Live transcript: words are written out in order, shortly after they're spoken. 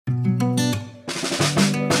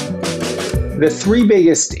The three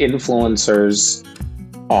biggest influencers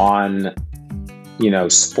on,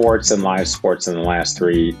 sports and live sports in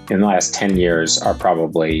the last 10 years are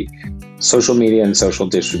probably social media and social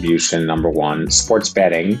distribution, number one, sports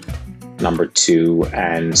betting, number two,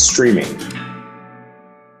 and streaming.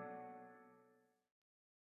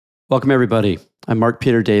 Welcome, everybody. I'm Mark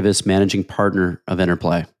Peter Davis, managing partner of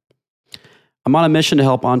Interplay. I'm on a mission to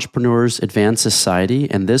help entrepreneurs advance society,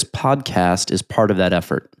 and this podcast is part of that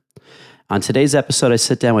effort. On today's episode, I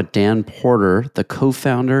sit down with Dan Porter, the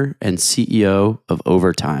co-founder and CEO of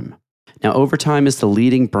Overtime. Now, Overtime is the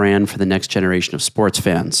leading brand for the next generation of sports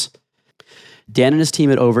fans. Dan and his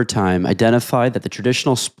team at Overtime identified that the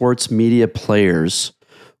traditional sports media players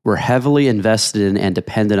were heavily invested in and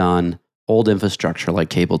dependent on old infrastructure like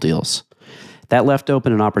cable deals. That left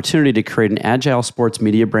open an opportunity to create an agile sports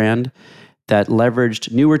media brand that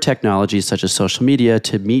leveraged newer technologies such as social media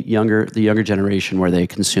to meet the younger generation where they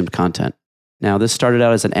consumed content. Now, this started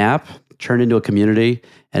out as an app, turned into a community,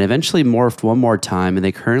 and eventually morphed one more time, and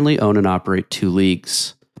they currently own and operate two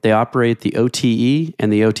leagues. They operate the OTE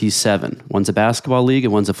and the OT7. One's a basketball league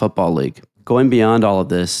and one's a football league. Going beyond all of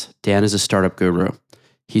this, Dan is a startup guru.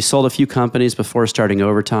 He sold a few companies before starting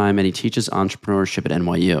Overtime, and he teaches entrepreneurship at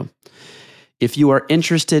NYU. If you are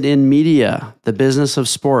interested in media, the business of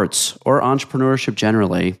sports, or entrepreneurship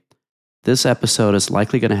generally, this episode is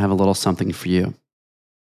likely going to have a little something for you.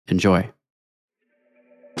 Enjoy.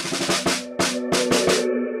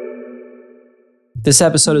 This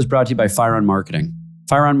episode is brought to you by Firon Marketing.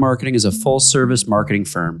 Firon Marketing is a full-service marketing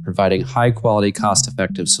firm providing high-quality,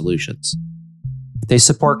 cost-effective solutions. They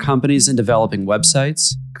support companies in developing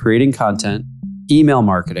websites, creating content, email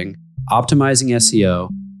marketing, optimizing SEO,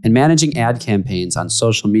 and managing ad campaigns on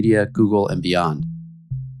social media, Google, and beyond.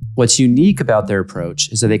 What's unique about their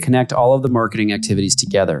approach is that they connect all of the marketing activities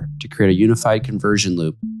together to create a unified conversion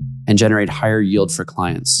loop and generate higher yield for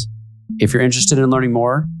clients. If you're interested in learning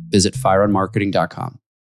more, visit fironmarketing.com.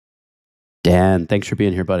 Dan, thanks for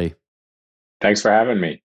being here, buddy. Thanks for having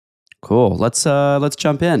me. Cool. Let's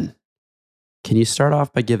jump in. Can you start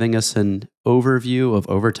off by giving us an overview of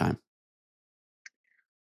Overtime?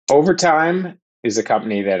 Overtime is a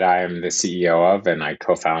company that I am the CEO of, and I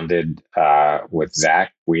co-founded with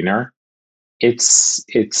Zach Weiner. It's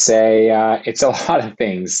a lot of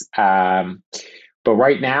things, but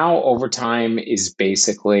right now, Overtime is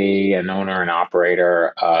basically an owner and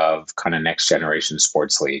operator of kind of next generation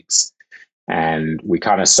sports leagues, and we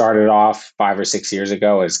kind of started off 5 or 6 years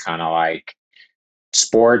ago as kind of like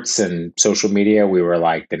sports and social media. We were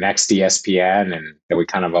like the next ESPN, and then we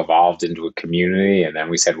kind of evolved into a community. And then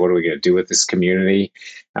we said, what are we going to do with this community?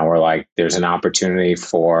 And we're like, there's an opportunity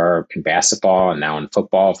in basketball and now in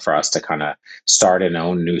football for us to kind of start and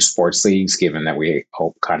own new sports leagues, given that we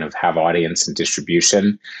hope kind of have audience and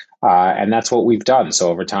distribution. And that's what we've done. So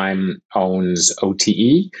Overtime owns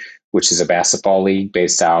OTE, which is a basketball league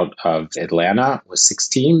based out of Atlanta with 6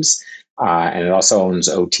 teams. And it also owns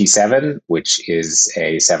OT7, which is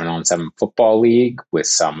a 7-on-7 football league with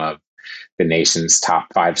some of the nation's top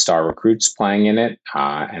 5-star recruits playing in it.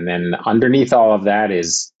 And then underneath all of that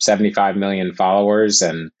is 75 million followers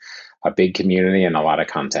and a big community and a lot of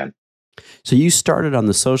content. So you started on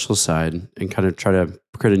the social side and kind of try to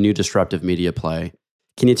create a new disruptive media play.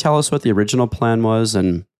 Can you tell us what the original plan was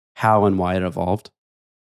and how and why it evolved?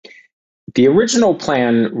 The original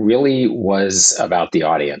plan really was about the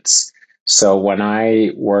audience. So when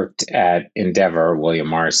I worked at Endeavor, William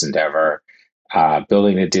Morris Endeavor,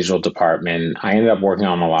 building the digital department, I ended up working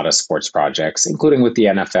on a lot of sports projects, including with the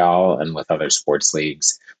NFL and with other sports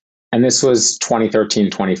leagues. And this was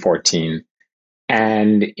 2013, 2014.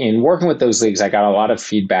 And in working with those leagues, I got a lot of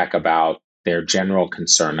feedback about their general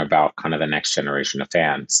concern about kind of the next generation of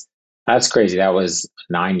fans. That's crazy. That was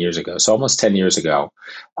 9 years ago, so almost 10 years ago.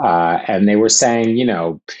 And they were saying,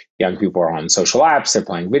 young people are on social apps, they're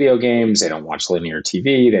playing video games, they don't watch linear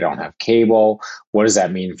TV, they don't have cable. What does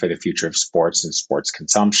that mean for the future of sports and sports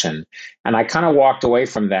consumption? And I kind of walked away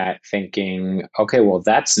from that thinking, okay, well,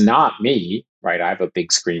 that's not me, right? I have a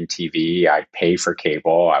big screen TV, I pay for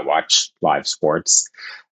cable, I watch live sports.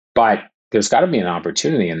 But there's got to be an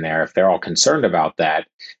opportunity in there if they're all concerned about that.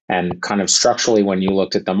 And kind of structurally, when you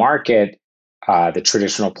looked at the market, the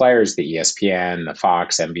traditional players, the ESPN, the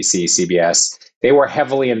Fox, NBC, CBS, they were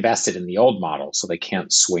heavily invested in the old model, so they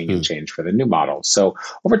can't swing and change for the new model. So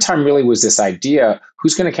Overtime really was this idea,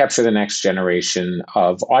 who's going to capture the next generation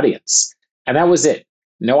of audience? And that was it.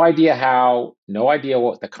 No idea how, no idea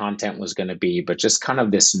what the content was going to be, but just kind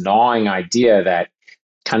of this gnawing idea that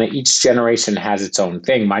kind of each generation has its own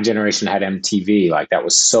thing. My generation had MTV, like that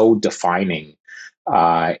was so defining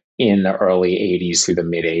in the early 80s through the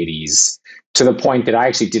mid 80s, to the point that I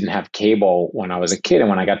actually didn't have cable when I was a kid. And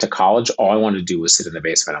when I got to college, all I wanted to do was sit in the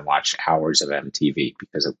basement and watch hours of MTV,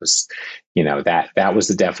 because it was, that was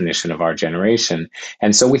the definition of our generation.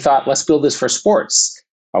 And so we thought, let's build this for sports.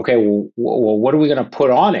 Okay, well, what are we going to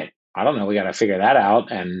put on it? I don't know. We got to figure that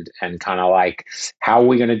out, and kind of like, how are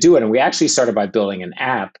we going to do it? And we actually started by building an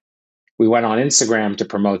app. We went on Instagram to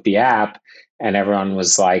promote the app, and everyone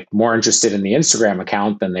was like more interested in the Instagram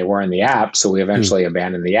account than they were in the app. So we eventually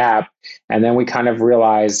abandoned the app. And then we kind of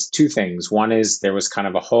realized two things. One is there was kind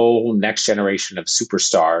of a whole next generation of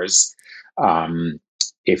superstars.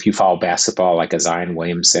 If you follow basketball, like a Zion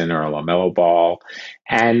Williamson or a LaMelo Ball.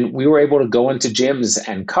 And we were able to go into gyms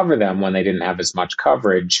and cover them when they didn't have as much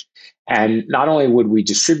coverage. And not only would we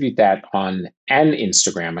distribute that on an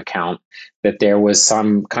Instagram account, that there was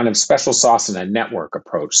some kind of special sauce and a network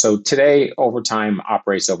approach. So today, Overtime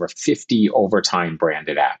operates over 50 Overtime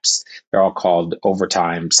branded apps. They're all called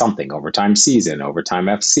Overtime something, Overtime Season, Overtime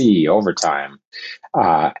FC, Overtime.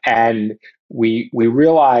 And we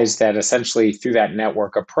realized that essentially through that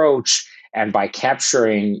network approach, and by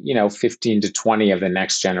capturing 15 to 20 of the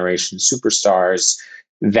next generation superstars,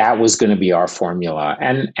 that was going to be our formula.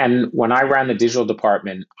 And when I ran the digital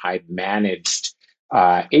department, I managed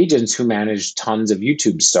agents who managed tons of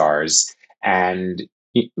YouTube stars. And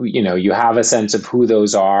you have a sense of who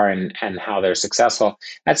those are and how they're successful.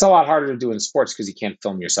 That's a lot harder to do in sports because you can't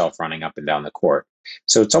film yourself running up and down the court.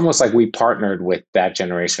 So it's almost like we partnered with that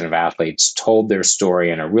generation of athletes, told their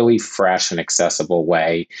story in a really fresh and accessible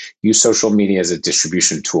way, used social media as a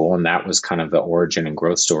distribution tool. And that was kind of the origin and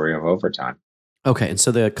growth story of Overtime. Okay. And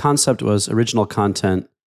so the concept was original content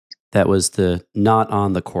that was the not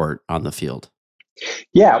on the court, on the field.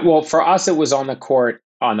 Yeah. Well, for us, it was on the court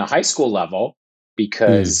on the high school level,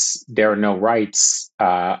 because there are no rights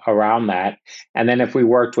around that. And then if we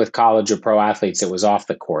worked with college or pro athletes, it was off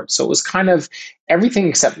the court. So it was kind of everything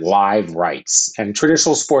except live rights. And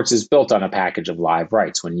traditional sports is built on a package of live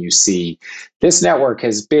rights. When you see this network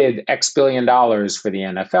has bid X billion dollars for the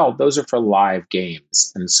NFL, those are for live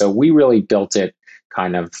games. And so we really built it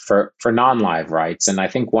kind of for non-live rights. And I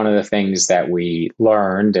think one of the things that we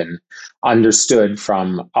learned and understood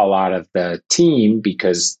from a lot of the team,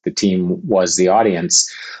 because the team was the audience,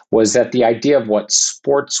 was that the idea of what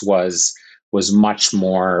sports was much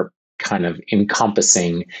more kind of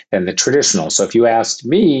encompassing than the traditional. So if you asked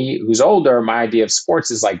me, who's older, my idea of sports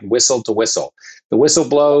is like whistle to whistle. The whistle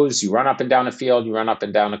blows, you run up and down the field, you run up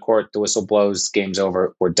and down the court, the whistle blows, game's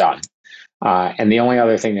over, we're done. And the only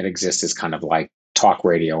other thing that exists is kind of like talk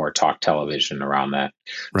radio or talk television around that.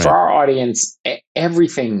 Right. For our audience,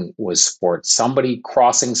 everything was sports. Somebody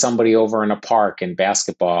crossing somebody over in a park in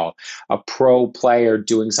basketball, a pro player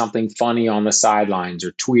doing something funny on the sidelines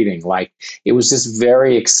or tweeting. Like, it was this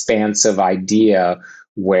very expansive idea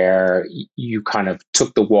where you kind of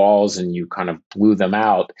took the walls and you kind of blew them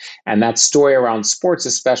out. And that story around sports,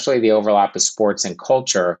 especially the overlap of sports and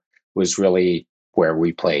culture, was really where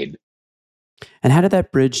we played. And how did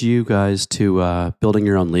that bridge you guys to building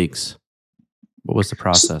your own leagues? What was the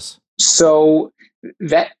process? So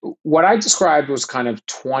that what I described was kind of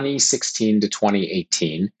 2016 to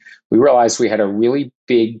 2018. We realized we had a really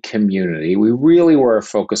big community. We really were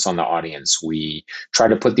focused on the audience. We tried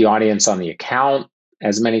to put the audience on the account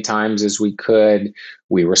as many times as we could.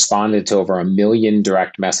 We responded to over 1 million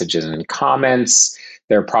direct messages and comments.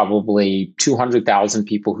 There are probably 200,000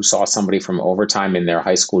 people who saw somebody from Overtime in their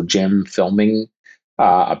high school gym filming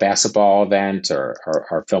a basketball event or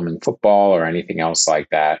filming football or anything else like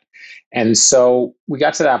that. And so we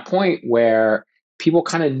got to that point where people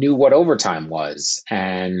kind of knew what Overtime was,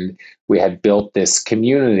 and we had built this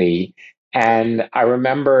community. And I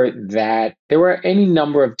remember that there were any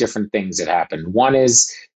number of different things that happened. One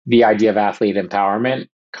is the idea of athlete empowerment,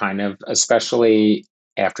 kind of, especially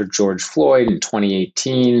after George Floyd in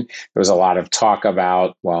 2018, there was a lot of talk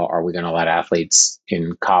about, well, are we going to let athletes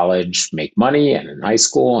in college make money and in high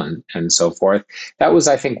school and so forth? That was,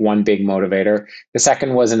 I think, one big motivator. The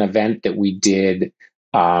second was an event that we did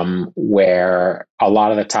where a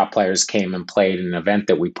lot of the top players came and played in an event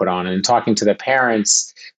that we put on. And talking to the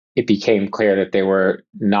parents, it became clear that they were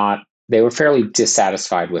fairly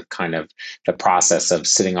dissatisfied with kind of the process of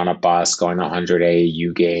sitting on a bus, going to 100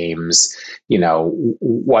 AAU games,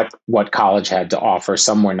 what college had to offer.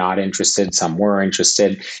 Some were not interested, some were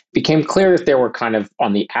interested. It became clear that there were kind of,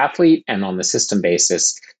 on the athlete and on the system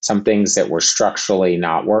basis, some things that were structurally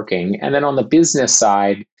not working. And then on the business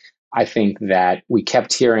side, I think that we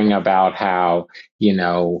kept hearing about how,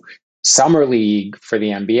 Summer League for the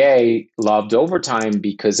NBA loved overtime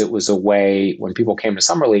because it was a way when people came to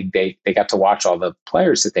Summer League, they got to watch all the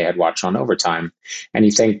players that they had watched on overtime. And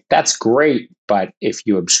you think that's great, but if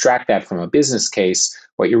you abstract that from a business case,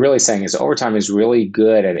 what you're really saying is overtime is really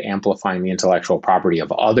good at amplifying the intellectual property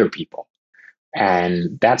of other people.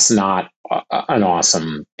 And that's not an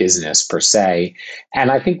awesome business per se.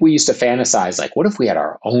 And I think we used to fantasize like, what if we had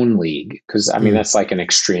our own league? Because I mean, Mm. that's like an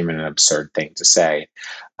extreme and an absurd thing to say.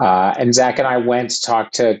 And Zach and I went to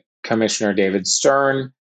talk to Commissioner David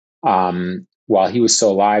Stern. While he was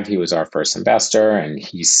still alive, he was our first investor. And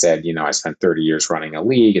he said, I spent 30 years running a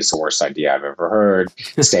league. It's the worst idea I've ever heard.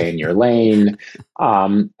 Stay in your lane.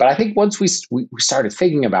 But I think once we started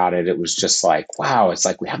thinking about it, it was just like, wow, it's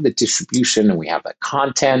like we have the distribution and we have the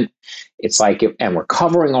content. It's like, and we're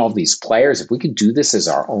covering all these players. If we could do this as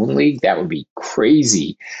our own league, that would be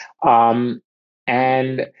crazy. And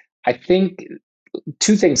I think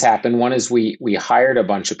two things happened. One is we hired a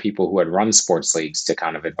bunch of people who had run sports leagues to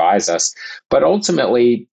kind of advise us, but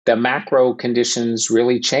ultimately the macro conditions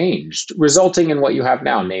really changed, resulting in what you have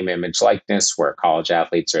now: name, image, likeness, where college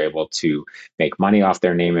athletes are able to make money off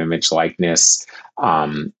their name, image, likeness.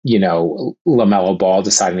 LaMelo Ball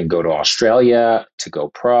deciding to go to Australia to go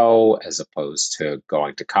pro as opposed to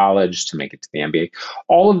going to college to make it to the NBA.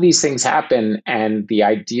 All of these things happen, and the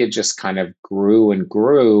idea just kind of grew and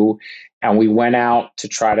grew, and we went out to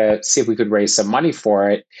try to see if we could raise some money for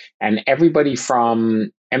it. And everybody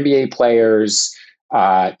from NBA players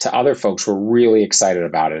to other folks were really excited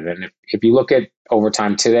about it. And if you look at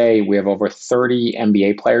overtime today, we have over 30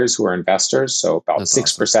 NBA players who are investors. So about That's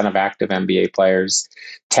awesome. 6% of active NBA players,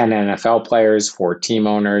 10 NFL players, 4 team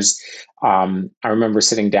owners. I remember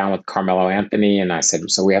sitting down with Carmelo Anthony and I said,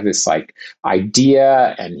 so we have this like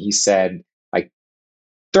idea. And he said,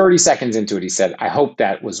 30 seconds into it, he said, I hope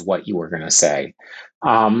that was what you were going to say.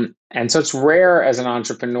 And so it's rare as an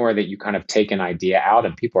entrepreneur that you kind of take an idea out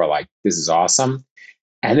and people are like, this is awesome.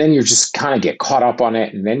 And then you just kind of get caught up on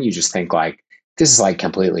it. And then you just think like, this is like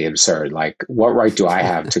completely absurd. Like, what right do I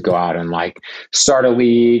have to go out and like start a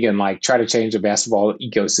league and like try to change a basketball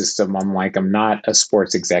ecosystem? I'm not a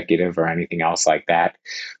sports executive or anything else like that.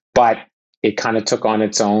 But it kind of took on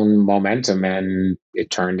its own momentum and it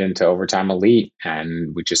turned into Overtime Elite.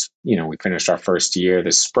 And we just, we finished our first year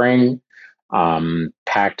this spring,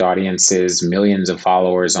 packed audiences, millions of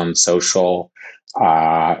followers on social.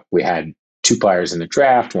 We had 2 players in the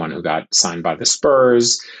draft, one who got signed by the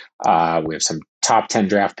Spurs. We have some top 10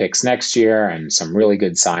 draft picks next year and some really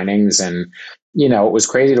good signings. And it was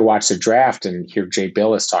crazy to watch the draft and hear Jay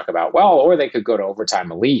Billis talk about, well, or they could go to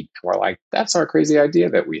Overtime Elite. And we're like, that's our crazy idea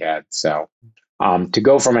that we had. So to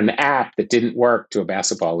go from an app that didn't work to a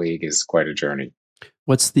basketball league is quite a journey.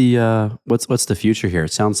 What's the future here?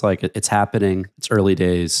 It sounds like it's happening. It's early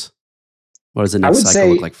days. What does the next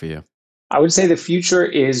cycle look like for you? I would say the future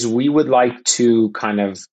is we would like to kind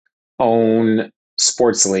of own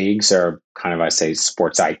sports leagues, or kind of, I say,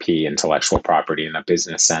 sports IP, intellectual property in a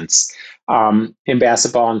business sense, in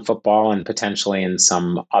basketball and football and potentially in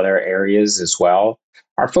some other areas as well.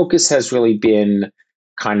 Our focus has really been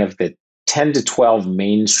kind of the 10 to 12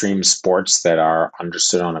 mainstream sports that are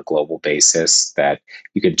understood on a global basis, that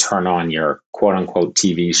you can turn on your quote unquote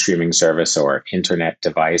TV streaming service or internet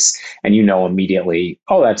device and immediately,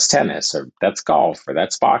 oh, that's tennis or that's golf or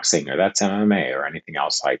that's boxing or that's MMA or anything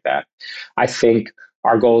else like that. I think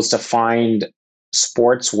our goal is to find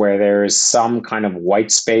sports where there is some kind of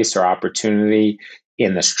white space or opportunity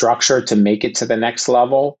in the structure to make it to the next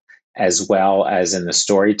level, as well as in the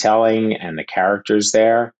storytelling and the characters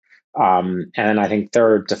there. And then I think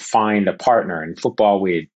third, to find a partner. In football,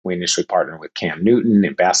 we initially partnered with Cam Newton.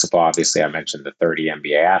 In basketball, obviously, I mentioned the 30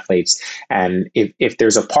 NBA athletes. And if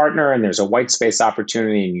there's a partner and there's a white space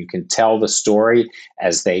opportunity and you can tell the story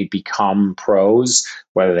as they become pros,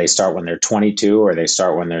 whether they start when they're 22 or they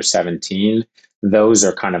start when they're 17, those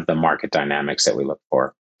are kind of the market dynamics that we look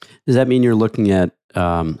for. Does that mean you're looking at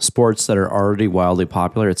sports that are already wildly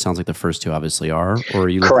popular? It sounds like the first two obviously are. Or are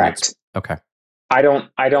you looking Correct. Okay. I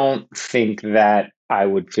don't think that I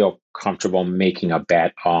would feel comfortable making a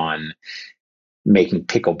bet on making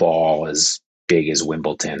pickleball as big as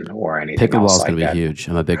Wimbledon or anything else like that. Pickleball is going to be huge.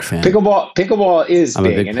 I'm a big fan. Pickleball is I'm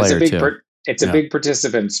big, a big and player it's a big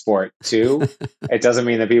participant sport too. It doesn't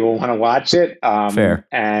mean that people want to watch it. Fair.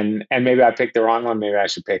 And maybe I picked the wrong one. Maybe I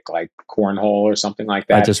should pick like cornhole or something like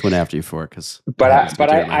that. I just went after you for it because.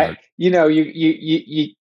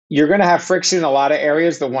 You're going to have friction in a lot of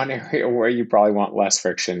areas. The one area where you probably want less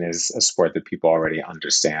friction is a sport that people already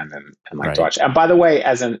understand and like to watch. And by the way,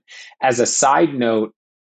 as a side note,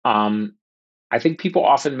 I think people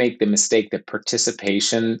often make the mistake that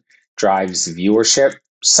participation drives viewership.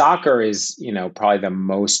 Soccer is, probably the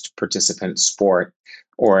most participant sport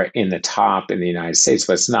or in the top in the United States,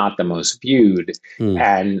 but it's not the most viewed. Mm.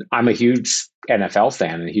 And I'm a huge NFL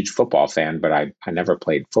fan and a huge football fan, but I never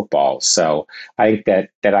played football. So I think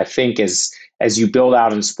that I think as you build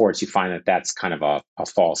out in sports, you find that that's kind of a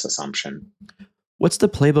false assumption. What's the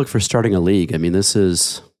playbook for starting a league? I mean, this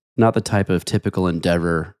is not the type of typical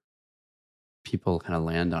endeavor people kind of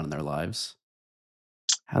land on in their lives.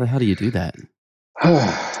 How the hell do you do that?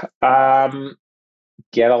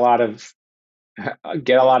 Get a lot of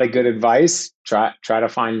good advice. Try to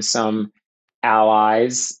find some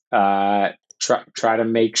allies. Try to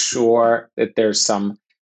make sure that there's some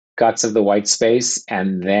guts of the white space,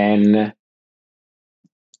 and then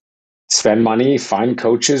spend money, find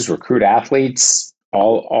coaches, recruit athletes,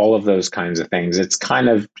 all of those kinds of things. It's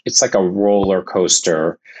like a roller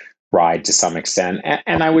coaster ride to some extent.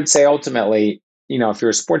 And I would say ultimately, if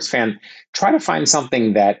you're a sports fan, try to find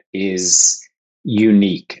something that is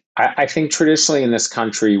unique. I think traditionally in this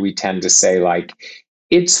country, we tend to say like,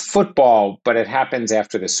 it's football, but it happens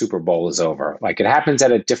after the Super Bowl is over. Like it happens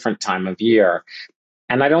at a different time of year.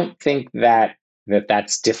 And I don't think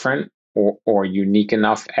that's different or unique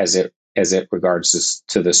enough as it regards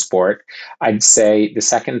to the sport. I'd say the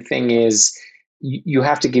second thing is you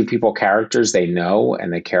have to give people characters they know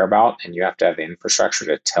and they care about, and you have to have the infrastructure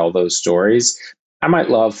to tell those stories. I might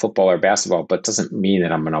love football or basketball, but it doesn't mean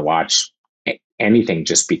that I'm going to watch anything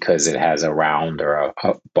just because it has a round or a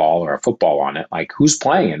ball or a football on it. Like who's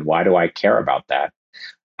playing and why do I care about that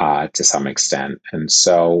to some extent? And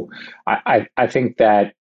so I think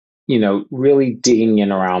that really digging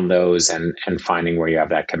in around those and finding where you have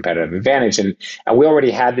that competitive advantage. And we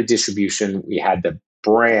already had the distribution, we had the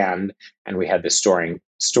brand, and we had the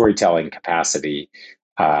storytelling capacity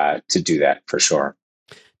to do that for sure.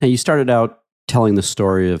 Now, you started out telling the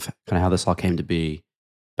story of kind of how this all came to be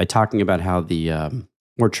by talking about how the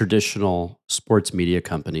more traditional sports media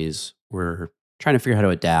companies were trying to figure out how to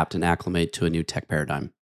adapt and acclimate to a new tech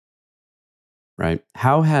paradigm. Right?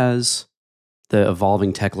 How has the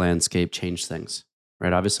evolving tech landscape changed things?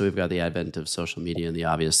 Right? Obviously, we've got the advent of social media and the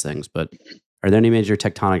obvious things, but are there any major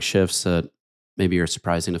tectonic shifts that maybe are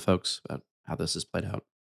surprising to folks about how this has played out?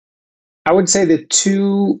 I would say the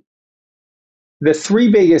three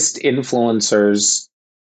biggest influencers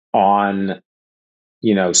on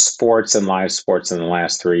sports and live sports in the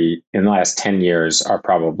last 10 years are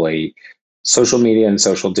probably social media and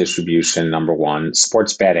social distribution, number one,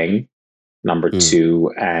 sports betting, number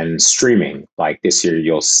two, and streaming. Like this year,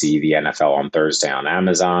 you'll see the NFL on Thursday on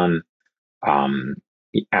Amazon.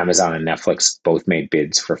 Amazon and Netflix both made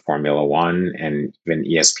bids for Formula One, and even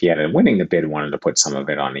ESPN, and winning the bid, wanted to put some of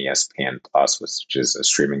it on ESPN Plus, which is a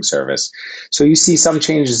streaming service. So you see some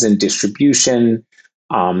changes in distribution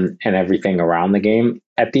and everything around the game.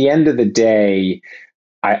 At the end of the day,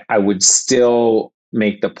 I would still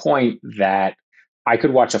make the point that I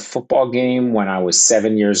could watch a football game when I was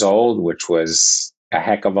 7 years old, which was a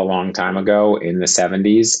heck of a long time ago in the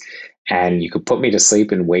 70s. And you could put me to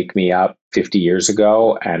sleep and wake me up 50 years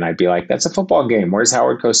ago. And I'd be like, that's a football game. Where's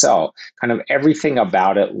Howard Cosell? Kind of everything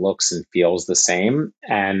about it looks and feels the same.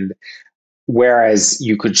 And whereas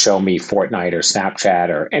you could show me Fortnite or Snapchat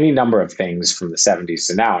or any number of things from the 70s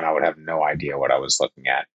to now, and I would have no idea what I was looking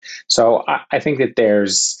at. So I think that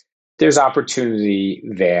there's opportunity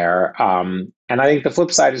there. And I think the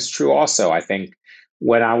flip side is true also. I think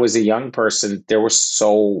when I was a young person, there was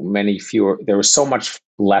so much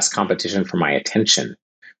less competition for my attention.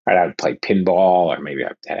 Right? I would play pinball, or maybe I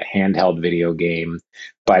had a handheld video game,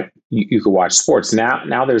 but you could watch sports.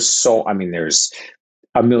 Now there's there's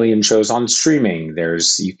a million shows on streaming.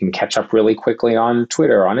 You can catch up really quickly on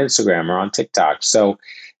Twitter, on Instagram, or on TikTok. So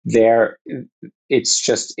it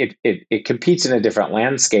competes in a different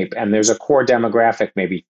landscape, and there's a core demographic,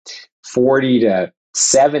 maybe 40 to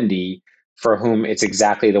 70, for whom it's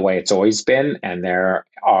exactly the way it's always been. And there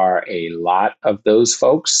are a lot of those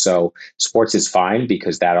folks. So sports is fine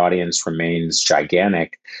because that audience remains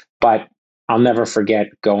gigantic. But I'll never forget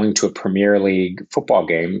going to a Premier League football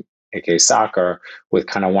game, aka soccer, with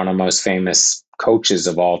kind of one of the most famous coaches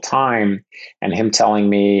of all time, and him telling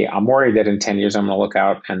me, I'm worried that in 10 years I'm going to look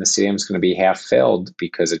out and the stadium's going to be half filled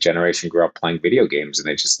because a generation grew up playing video games and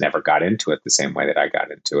they just never got into it the same way that I got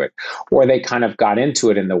into it. Or they kind of got into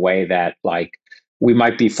it in the way that, like, we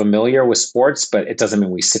might be familiar with sports, but it doesn't mean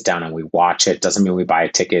we sit down and we watch it. Doesn't mean we buy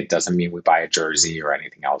a ticket. Doesn't mean we buy a jersey or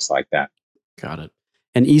anything else like that. Got it.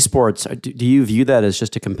 And esports, do you view that as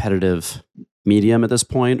just a competitive medium at this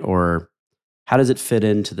point, or how does it fit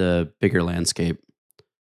into the bigger landscape?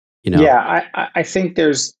 you know? Yeah, I think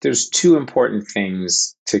there's two important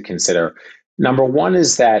things to consider. Number one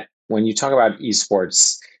is that when you talk about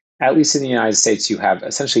esports, at least in the United States, you have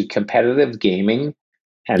essentially competitive gaming,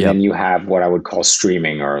 and then Yep. you have what I would call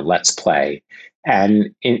streaming or let's play.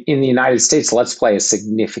 And in the United States, let's play is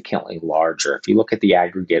significantly larger. If you look at the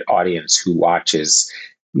aggregate audience who watches,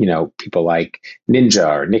 people like Ninja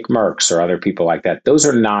or Nick Merckx or other people like that, those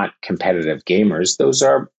are not competitive gamers. Those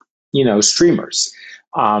are, streamers.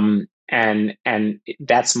 And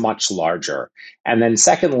that's much larger. And then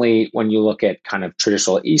secondly, when you look at kind of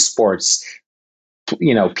traditional esports,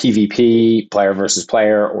 PvP, player versus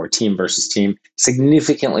player, or team versus team,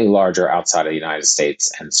 significantly larger outside of the United States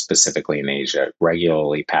and specifically in Asia,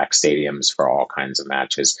 regularly packed stadiums for all kinds of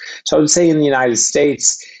matches. So I would say in the United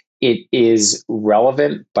States, it is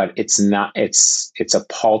relevant, but it's not, it's a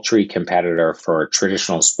paltry competitor for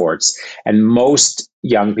traditional sports. And most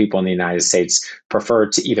young people in the United States prefer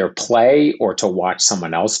to either play or to watch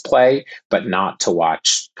someone else play, but not to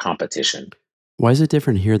watch competition. Why is it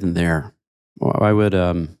different here than there? Why would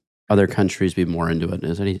other countries be more into it?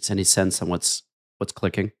 Is any sense on what's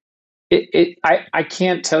clicking? I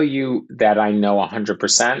can't tell you that I know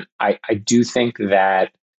 100%. I do think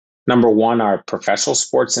that number one, our professional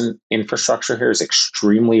sports infrastructure here is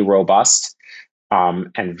extremely robust,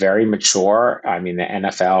 and very mature. I mean, the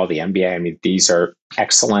NFL, the NBA, I mean, these are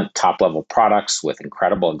excellent top level products with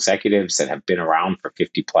incredible executives that have been around for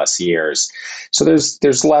 50 plus years. So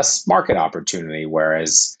there's less market opportunity,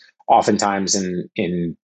 whereas oftentimes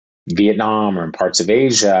in Vietnam or in parts of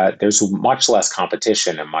Asia, there's much less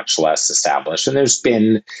competition and much less established. And there's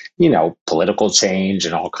been, political change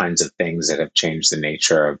and all kinds of things that have changed the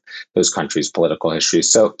nature of those countries' political history.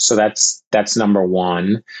 So that's number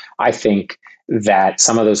one. I think that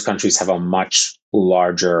some of those countries have a much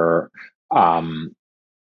larger um,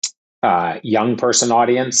 young person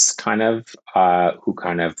audience, who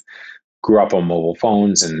kind of grew up on mobile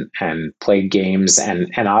phones and played games. And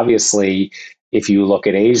obviously, if you look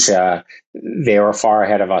at Asia, they are far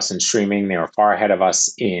ahead of us in streaming. They are far ahead of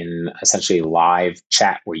us in essentially live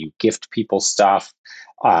chat where you gift people stuff.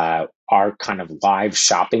 Our kind of live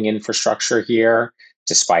shopping infrastructure here,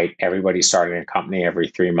 despite everybody starting a company every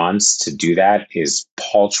 3 months to do that, is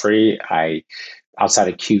paltry. Outside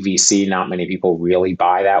of QVC, not many people really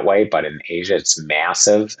buy that way, but in Asia, it's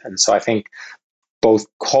massive. And so I think both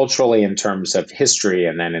culturally in terms of history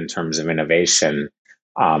and then in terms of innovation,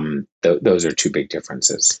 those are two big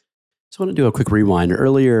differences. So I want to do a quick rewind.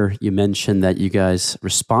 Earlier, you mentioned that you guys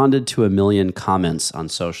responded to 1 million comments on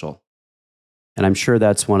social. And I'm sure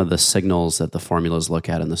that's one of the signals that the formulas look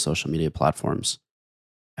at in the social media platforms.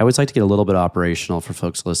 I always like to get a little bit operational for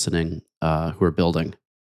folks listening who are building.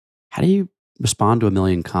 How do you respond to 1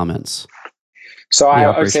 million comments? So How do you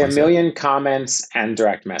I would say a operationalize that? million comments and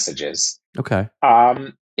direct messages. Okay.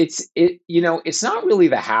 It's not really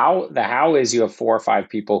the how. The how is you have four or five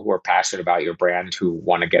people who are passionate about your brand who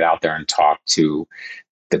want to get out there and talk to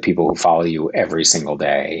the people who follow you every single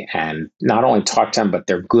day, and not only talk to them, but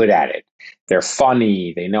they're good at it. They're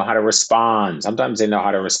funny. They know how to respond. Sometimes they know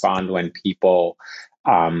how to respond when people,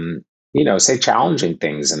 say challenging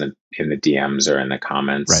things in the DMs or in the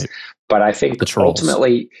comments. Right. But I think The trolls.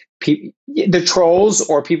 ultimately, the trolls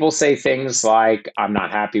or people say things like "I'm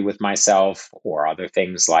not happy with myself" or other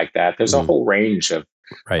things like that. There's a Mhm. whole range of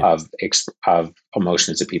Right. of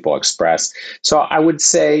emotions that people express. So I would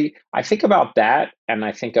say I think about that, and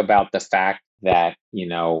I think about the fact that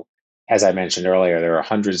as I mentioned earlier, there are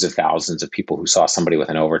hundreds of thousands of people who saw somebody with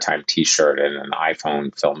an overtime T-shirt and an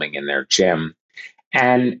iPhone filming in their gym,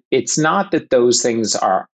 and it's not that those things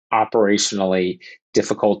are operationally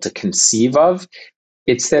difficult to conceive of.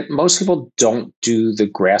 It's that most people don't do the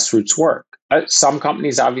grassroots work. Some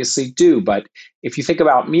companies obviously do, but if you think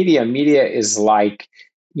about media is like,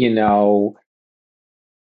 you know,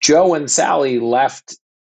 Joe and Sally left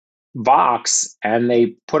Vox and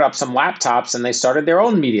they put up some laptops and they started their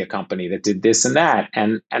own media company that did this and that.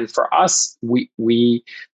 And for us, we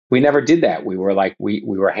never did that. We were like we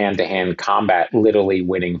were hand to hand combat, literally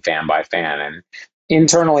winning fan by fan. And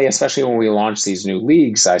internally, especially when we launch these new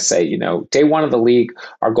leagues, I say, day one of the league,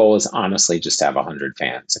 our goal is honestly just to have 100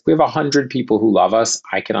 fans. If we have 100 people who love us,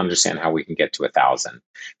 I can understand how we can get to 1,000.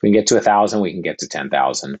 If we can get to 1,000, we can get to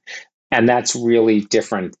 10,000. And that's really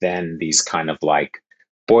different than these kind of like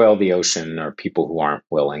boil the ocean or people who aren't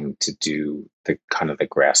willing to do the kind of the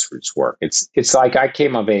grassroots work. It's like I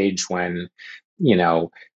came of age when, you know,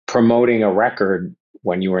 promoting a record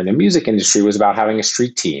when you were in the music industry was about having a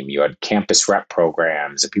street team. You had campus rep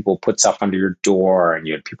programs and people put stuff under your door and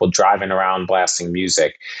you had people driving around blasting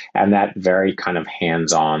music, and that very kind of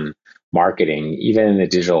hands-on marketing, even in the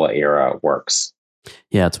digital era, works.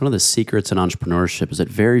 Yeah, it's one of the secrets in entrepreneurship is that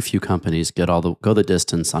very few companies go the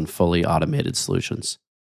distance on fully automated solutions.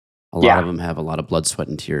 A lot of Yeah, them have a lot of blood, sweat,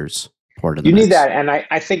 and tears poured in the you need mix. that. And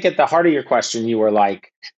I think at the heart of your question, you were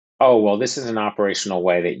like, oh, well, this is an operational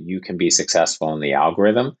way that you can be successful in the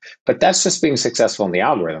algorithm. But that's just being successful in the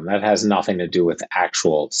algorithm. That has nothing to do with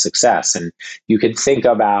actual success. And you could think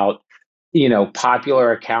about,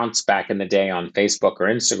 popular accounts back in the day on Facebook or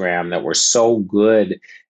Instagram that were so good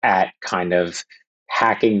at kind of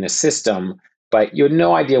hacking the system, but you had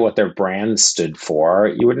no idea what their brand stood for.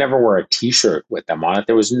 You would never wear a t-shirt with them on it.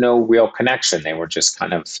 There was no real connection. They were just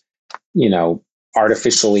kind of you know,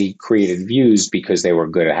 artificially created views because they were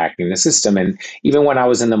good at hacking the system. And even when I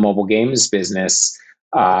was in the mobile games business,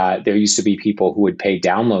 there used to be people who would pay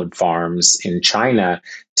download farms in China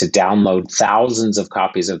to download thousands of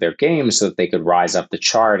copies of their games so that they could rise up the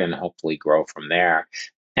chart and hopefully grow from there.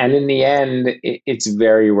 And in the end, it's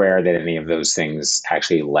very rare that any of those things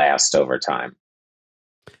actually last over time.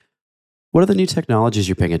 What are the new technologies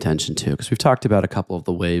you're paying attention to? Because we've talked about a couple of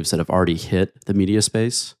the waves that have already hit the media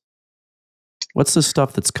space. What's the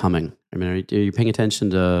stuff that's coming? I mean, are you paying attention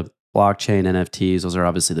to blockchain, NFTs? Those are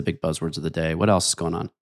obviously the big buzzwords of the day. What else is going on?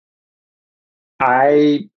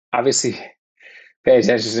 I obviously pay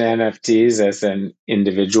attention to NFTs as an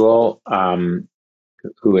individual.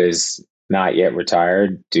 Who is not yet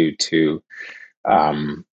retired due to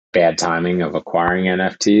bad timing of acquiring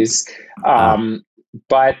NFTs. Ah,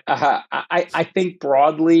 But I think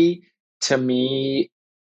broadly, to me,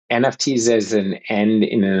 NFTs as an end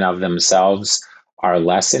in and of themselves are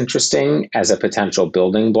less interesting. As a potential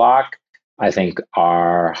building block, I think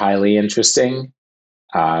are highly interesting.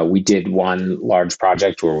 We did one large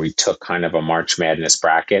project where we took kind of a March Madness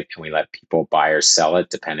bracket and we let people buy or sell it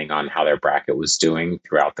depending on how their bracket was doing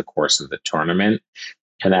throughout the course of the tournament.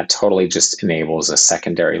 And that totally just enables a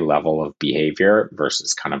secondary level of behavior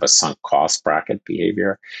versus kind of a sunk cost bracket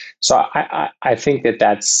behavior. So I think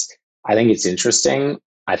I think it's interesting.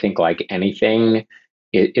 I think like anything,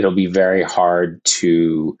 it'll be very hard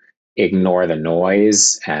to ignore the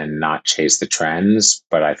noise and not chase the trends.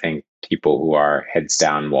 But I think people who are heads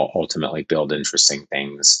down will ultimately build interesting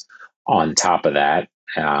things on top of that.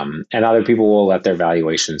 And other people will let their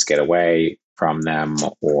valuations get away from them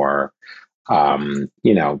or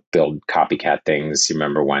build copycat things. You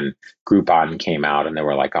remember when Groupon came out and there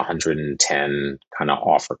were like 110 kind of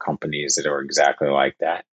offer companies that are exactly like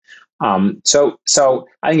that. So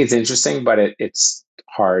I think it's interesting, but it's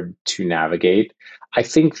hard to navigate. I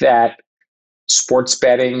think that sports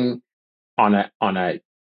betting on a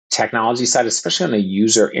technology side, especially on the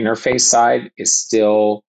user interface side, is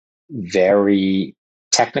still very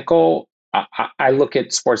technical. I look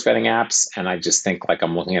at sports betting apps and I just think like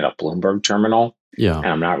I'm looking at a Bloomberg terminal yeah. and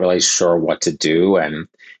I'm not really sure what to do. And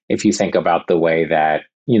if you think about the way that,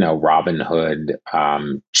 Robinhood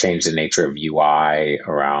changed the nature of UI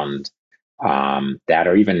around that,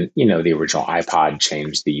 or even, the original iPod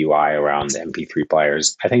changed the UI around MP3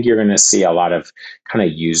 players, I think you're going to see a lot of kind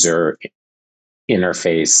of user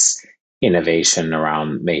interface innovation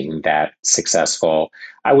around making that successful.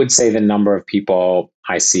 I would say the number of people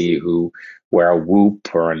I see who wear a Whoop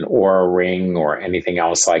or an Aura ring or anything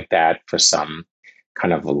else like that for some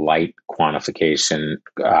kind of light quantifying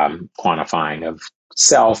of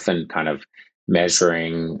self and kind of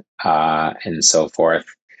measuring and so forth.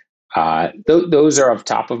 Those are up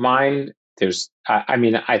top of mind. I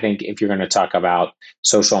mean, I think if you're going to talk about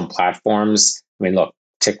social and platforms, I mean, look,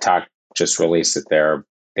 TikTok just released that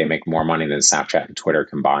they make more money than Snapchat and Twitter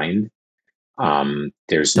combined.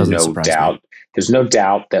 There's Doesn't no surprise me. doubt. There's no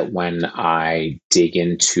doubt that when I dig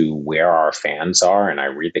into where our fans are and I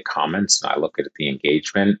read the comments and I look at the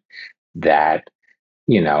engagement, that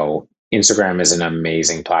Instagram is an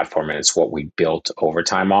amazing platform and it's what we built over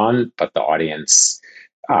time on, but the audience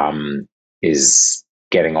is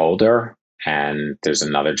getting older and there's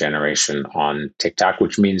another generation on TikTok,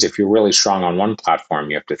 which means if you're really strong on one platform,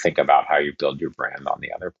 you have to think about how you build your brand on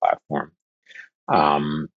the other platform.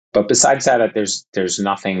 But besides that, there's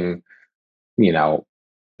nothing, you know,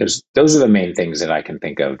 there's those are the main things that I can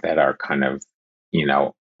think of that are kind of,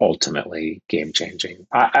 ultimately game changing.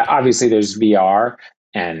 Obviously, there's VR,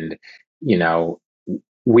 and you know,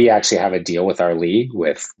 we actually have a deal with our league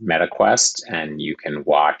with MetaQuest, and you can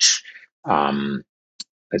watch um,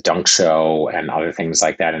 the Dunk Show and other things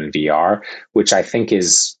like that in VR, which I think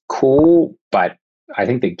is cool. But I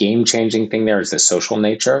think the game changing thing there is the social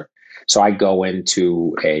nature. So I go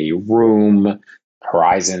into a room,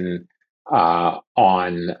 Horizon on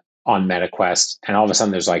MetaQuest, and all of a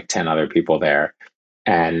sudden there's like 10 other people there.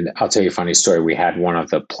 And I'll tell you a funny story. We had one of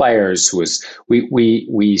the players who was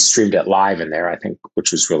we streamed it live in there, I think,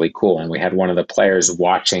 which was really cool. And we had one of the players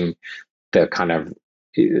watching the kind of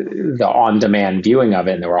the on-demand viewing of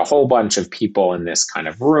it, and there were a whole bunch of people in this kind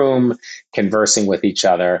of room conversing with each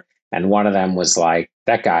other. And one of them was like,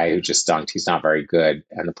 "That guy who just dunked, he's not very good."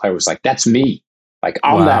 And the player was like, "That's me. Like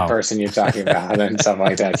I'm that Wow. person you're talking about," and stuff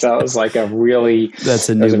like that. So it was like a really, That's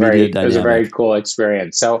a new media it was a very dynamic. cool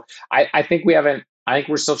experience. So I think we haven't. I think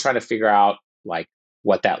we're still trying to figure out like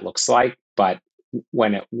what that looks like, but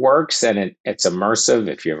when it works and it's immersive,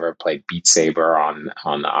 if you ever played Beat Saber on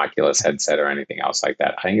the Oculus headset or anything else like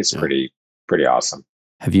that, I think it's Yeah. pretty awesome.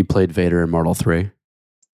 Have you played Vader Immortal 3?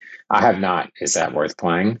 I have not. Is that worth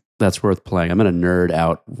playing? That's worth playing. I'm going to nerd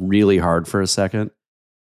out really hard for a second.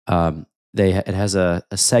 It has a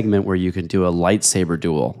segment where you can do a lightsaber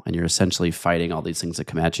duel, and you're essentially fighting all these things that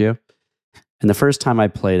come at you. And the first time I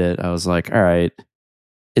played it, I was like, all right,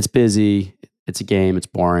 it's busy, it's a game, it's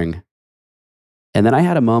boring. And then I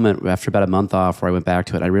had a moment after about a month off where I went back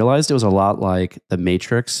to it. I realized it was a lot like The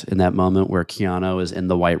Matrix in that moment where Keanu is in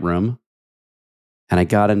the white room. And I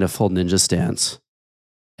got into full ninja stance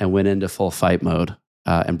and went into full fight mode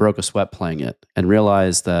and broke a sweat playing it and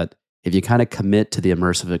realized that if you kind of commit to the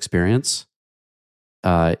immersive experience,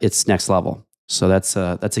 it's next level. So that's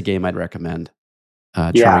a game I'd recommend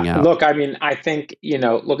trying out. Look, I mean, I think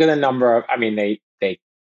look at the number of. I mean,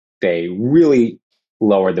 they really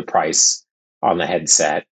lowered the price on the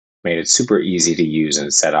headset, made it super easy to use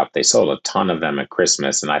and set up. They sold a ton of them at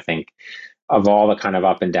Christmas, and I think of all the kind of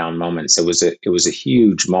up and down moments, it was a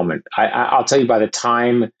huge moment. I'll tell you, by the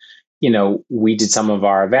time we did some of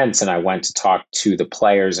our events and I went to talk to the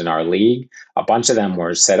players in our league, a bunch of them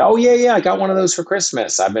said, "Oh yeah, I got one of those for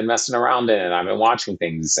Christmas. I've been messing around in it. I've been watching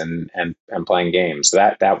things and playing games." So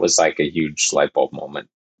that was like a huge light bulb moment.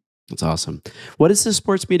 That's awesome. What does the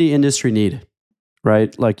sports media industry need?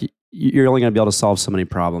 Right? Like you're only going to be able to solve so many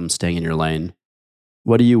problems staying in your lane.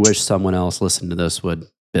 What do you wish someone else listening to this would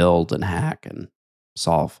build and hack and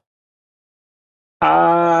solve?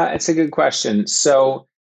 It's a good question. So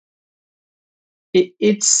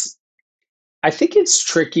it's I think it's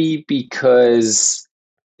tricky because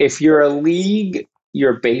if you're a league,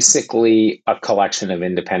 you're basically a collection of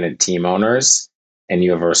independent team owners and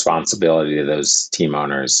you have a responsibility to those team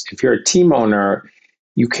owners. If you're a team owner,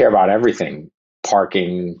 you care about everything: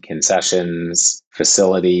 parking, concessions,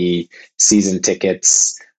 facility, season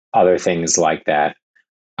tickets, other things like that.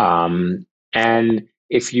 And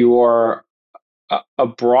if you're a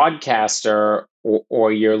broadcaster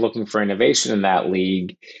or you're looking for innovation in that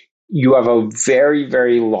league, you have a very,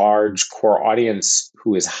 very large core audience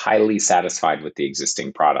who is highly satisfied with the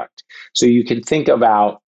existing product. So you can think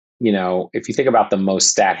about, if you think about the most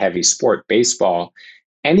stat heavy sport, baseball,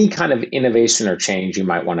 any kind of innovation or change you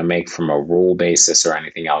might want to make from a rule basis or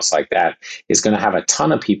anything else like that is going to have a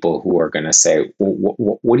ton of people who are going to say, well,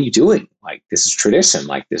 what are you doing? Like, this is tradition.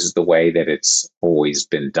 Like, this is the way that it's always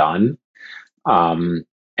been done.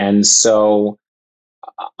 And so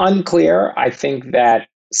unclear. I think that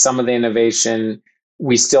some of the innovation,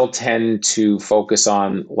 we still tend to focus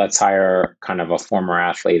on, let's hire kind of a former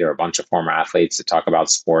athlete or a bunch of former athletes to talk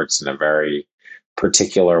about sports in a very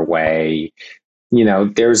particular way.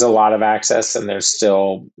 There's a lot of access and there's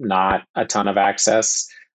still not a ton of access.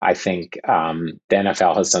 I think the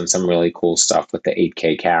NFL has done some really cool stuff with the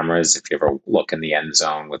 8K cameras. If you ever look in the end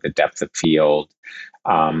zone with the depth of field,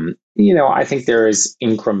 I think there is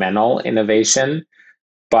incremental innovation,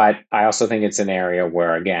 but I also think it's an area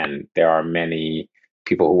where, again, there are many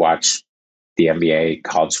people who watch the NBA,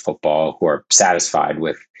 college football, who are satisfied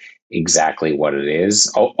with exactly what it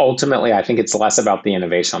is. Ultimately, I think it's less about the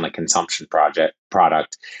innovation on the consumption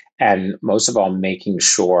product, and most of all, making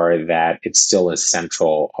sure that it's still a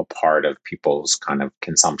central a part of people's kind of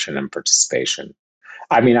consumption and participation.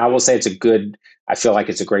 I mean, I will say I feel like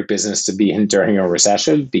it's a great business to be in during a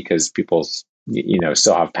recession because people,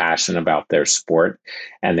 still have passion about their sport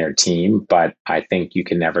and their team. But I think you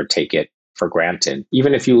can never take it for granted.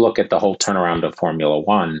 Even if you look at the whole turnaround of Formula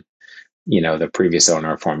One, the previous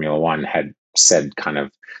owner of Formula One had said kind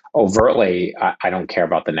of overtly, I don't care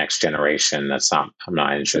about the next generation. I'm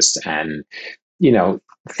not interested. And,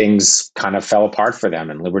 things kind of fell apart for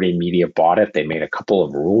them and Liberty Media bought it. They made a couple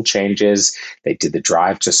of rule changes. They did the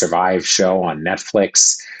Drive to Survive show on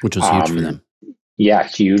Netflix, which was huge for them. Yeah,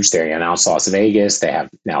 huge. They announced Las Vegas. They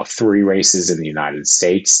have now 3 races in the United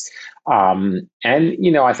States. And,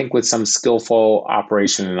 I think with some skillful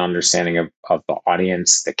operation and understanding of the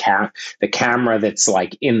audience, the camera that's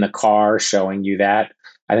like in the car showing you that,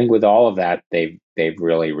 I think with all of that, they've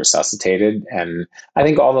really resuscitated, and I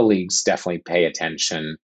think all the leagues definitely pay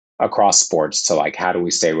attention across sports to like how do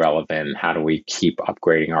we stay relevant, how do we keep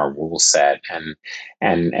upgrading our rule set,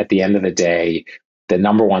 and at the end of the day, the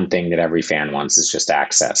number one thing that every fan wants is just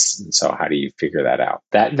access. And so how do you figure that out?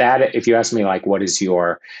 That if you ask me like what is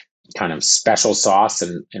your kind of special sauce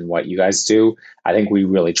and what you guys do, I think we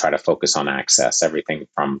really try to focus on access, everything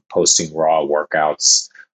from posting raw workouts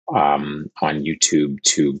on YouTube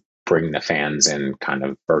to bring the fans in kind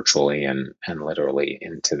of virtually and literally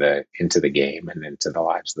into the game and into the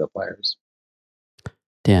lives of the players.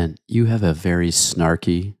 Dan, you have a very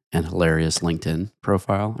snarky and hilarious LinkedIn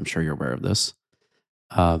profile. I'm sure you're aware of this.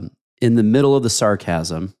 In the middle of the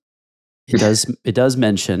sarcasm, it does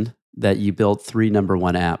mention that you built 3 number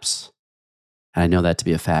one apps. And I know that to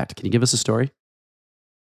be a fact. Can you give us a story?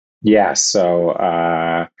 Yeah, so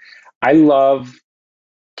I love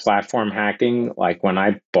platform hacking. Like when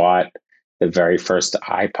I bought the very first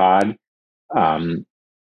iPod, um,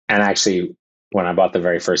 and actually when I bought the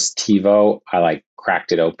very first TiVo, I like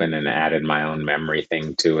cracked it open and added my own memory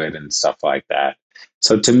thing to it and stuff like that.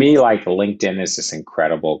 So to me, like LinkedIn is this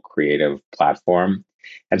incredible creative platform.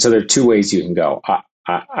 And so there are two ways you can go.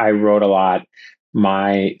 I wrote a lot.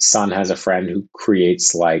 My son has a friend who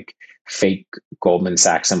creates like fake Goldman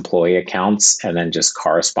Sachs employee accounts and then just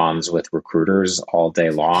corresponds with recruiters all day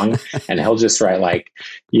long. And he'll just write like,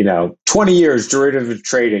 20 years derivative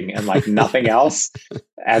trading and like nothing else.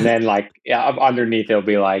 And then like underneath it'll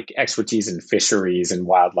be like expertise in fisheries and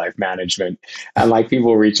wildlife management. And like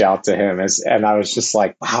people reach out to him and I was just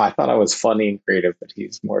like, wow, I thought I was funny and creative, but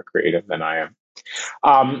he's more creative than I am.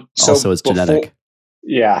 Also, So it's before, genetic.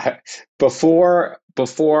 yeah, before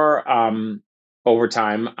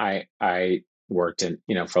overtime, I worked in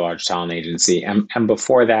for a large talent agency, and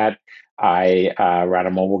before that, I ran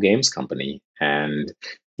a mobile games company. And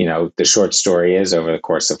the short story is, over the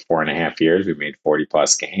course of 4.5 years, we made 40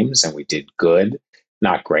 plus games, and we did good,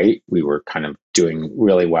 not great. We were kind of doing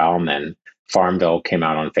really well, and then Farmville came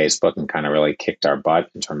out on Facebook and kind of really kicked our butt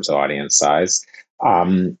in terms of audience size.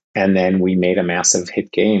 And then we made a massive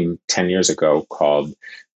hit game 10 years ago called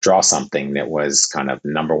Draw Something that was kind of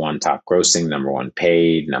number one top grossing, number one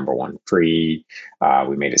paid, number one free.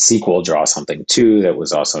 We made a sequel, Draw Something 2, that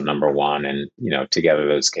was also number one. And, together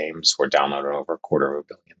those games were downloaded over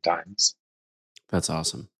 250 million times. That's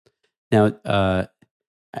awesome. Now,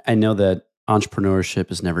 I know that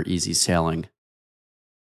entrepreneurship is never easy sailing.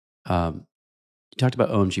 You talked about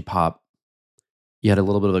OMG Pop. You had a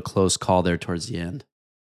little bit of a close call there towards the end.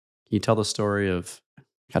 Can you tell the story of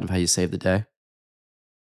kind of how you saved the day?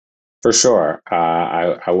 For sure.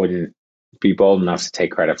 I wouldn't be bold enough to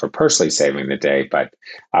take credit for personally saving the day, but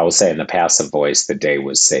I will say in the passive voice, the day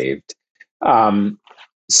was saved.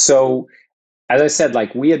 So, as I said,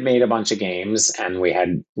 like we had made a bunch of games and we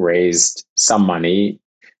had raised some money.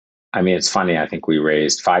 I mean, it's funny. I think we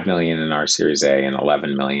raised 5 million in our Series A and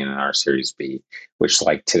 11 million in our Series B, which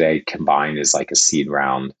like today combined is like a seed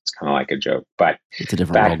round. It's kind of like a joke, but It's a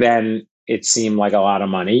different back world. then it seemed like a lot of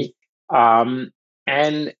money.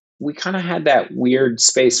 And we kind of had that weird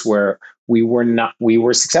space where we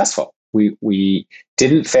were successful. We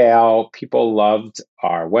didn't fail. People loved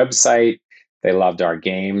our website. They loved our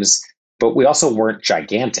games, but we also weren't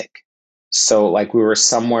gigantic. So like we were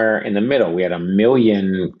somewhere in the middle. We had 1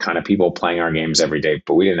 million kind of people playing our games every day,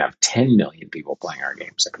 but we didn't have 10 million people playing our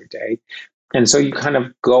games every day. And so you kind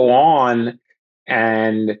of go on,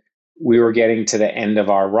 and we were getting to the end of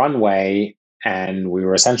our runway and we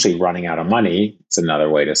were essentially running out of money. It's another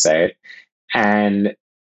way to say it. And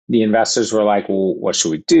the investors were like, well, what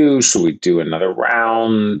should we do? Should we do another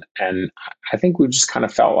round? And I think we just kind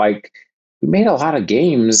of felt like we made a lot of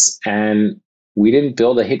games and we didn't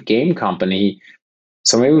build a hit game company.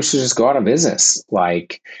 So maybe we should just go out of business.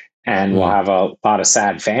 And we'll have a lot of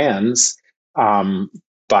sad fans.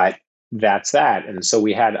 But that's that. And so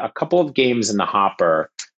we had a couple of games in the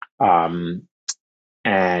hopper.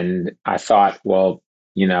 And I thought, well,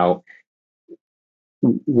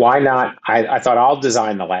 why not? I thought I'll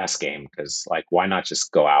design the last game because, like, why not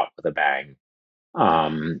just go out with a bang?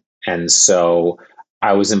 And so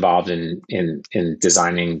I was involved in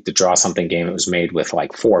designing the Draw Something game. It was made with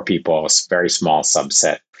like 4 people, a very small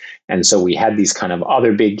subset. And so we had these kind of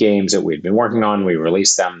other big games that we'd been working on. We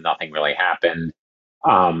released them. Nothing really happened.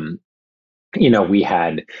 Um, we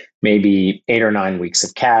had maybe 8 or 9 weeks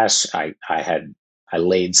of cash. I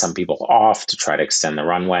laid some people off to try to extend the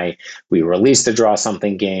runway. We released the Draw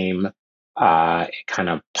Something game. It kind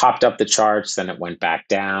of popped up the charts, then it went back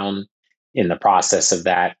down. In the process of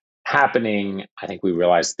that happening, I think we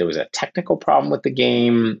realized there was a technical problem with the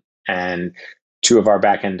game, and two of our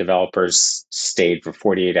backend developers stayed for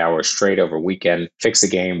 48 hours straight over weekend, fixed the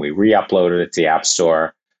game. We re-uploaded it to the App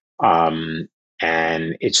Store, um,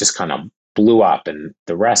 and it just kind of blew up. And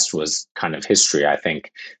the rest was kind of history. I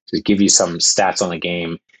think to give you some stats on the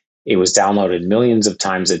game, it was downloaded millions of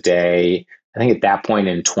times a day. I think at that point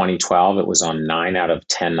in 2012, it was on 9 out of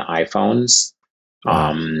 10 iPhones.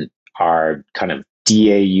 Wow. Our kind of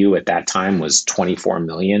DAU at that time was 24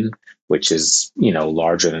 million, which is,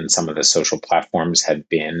 larger than some of the social platforms had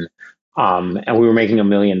been. And we were making $1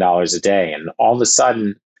 million a day. And all of a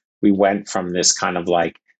sudden, we went from this kind of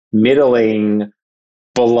like middling,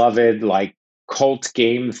 beloved, like cult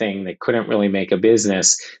game thing that couldn't really make a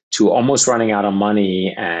business to almost running out of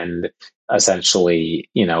money and essentially,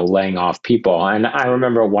 laying off people. And I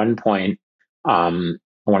remember at one point,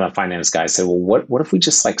 one of the finance guys said, well, what if we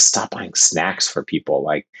just like stop buying snacks for people?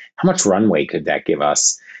 Like, how much runway could that give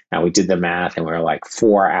us? And we did the math and we were like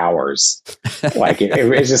 4 hours. Like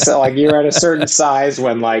it's just like you're at a certain size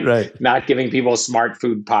when like Right. not giving people smart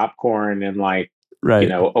food popcorn and like, Right.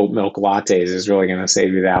 oat milk lattes is really going to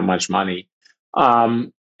save you that much money.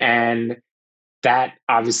 And that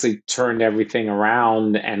obviously turned everything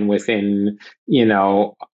around. And within,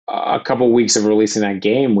 a couple of weeks of releasing that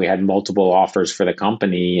game, we had multiple offers for the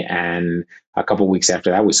company. And a couple of weeks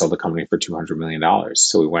after that, we sold the company for $200 million.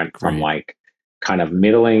 So we went from Great. like kind of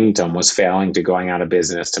middling to almost failing to going out of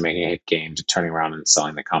business to making a hit game to turning around and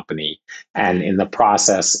selling the company. And in the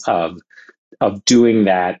process of doing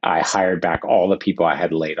that, I hired back all the people I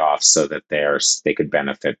had laid off so that they could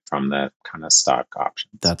benefit from the kind of stock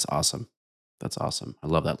options. That's awesome. That's awesome. I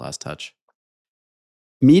love that last touch.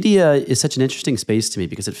 Media is such an interesting space to me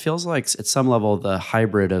because it feels like at some level the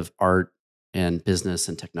hybrid of art and business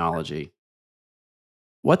and technology.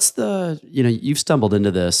 What's you've stumbled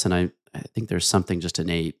into this and I think there's something just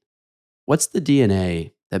innate. What's the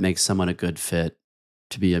DNA that makes someone a good fit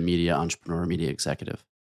to be a media entrepreneur, media executive?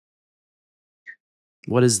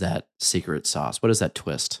 What is that secret sauce? What is that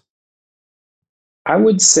twist? I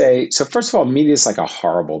would say, so first of all, media is like a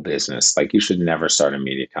horrible business. Like you should never start a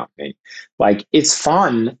media company. Like it's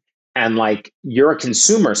fun and like you're a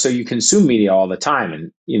consumer, so you consume media all the time.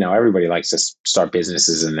 And, everybody likes to start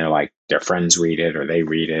businesses and they're like, their friends read it or they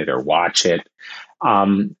read it or watch it.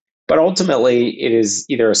 But ultimately, it is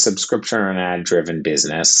either a subscription or an ad driven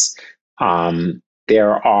business.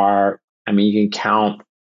 There are, I mean, you can count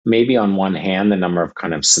maybe on one hand the number of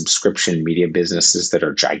kind of subscription media businesses that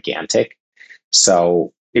are gigantic.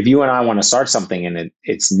 So if you and I want to start something and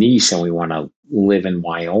it's niche and we want to live in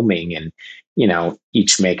Wyoming and,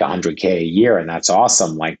 each make 100K a year and that's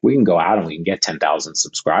awesome. Like we can go out and we can get 10,000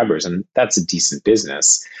 subscribers and that's a decent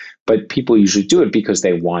business. But people usually do it because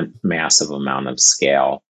they want massive amount of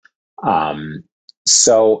scale.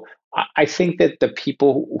 So I think that the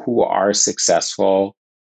people who are successful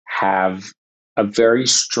have a very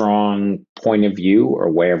strong point of view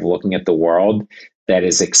or way of looking at the world that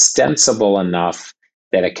is extensible enough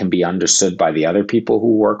that it can be understood by the other people who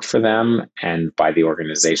work for them and by the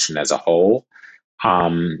organization as a whole.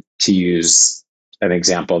 To use an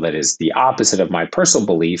example that is the opposite of my personal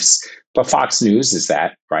beliefs, but Fox News is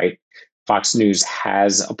that, right? Fox News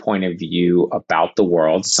has a point of view about the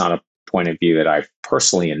world. It's not a point of view that I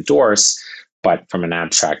personally endorse, but from an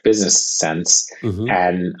abstract business sense. Mm-hmm.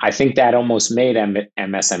 And I think that almost made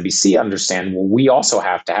MSNBC understand, well, we also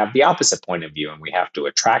have to have the opposite point of view and we have to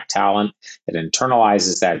attract talent that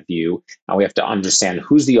internalizes that view. And we have to understand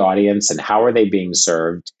who's the audience and how are they being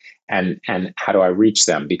served and how do I reach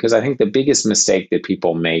them? Because I think the biggest mistake that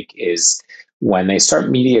people make is when they start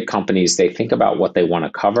media companies, they think about what they want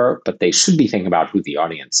to cover, but they should be thinking about who the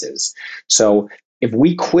audience is. So if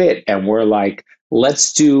we quit and we're like,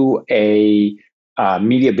 let's do a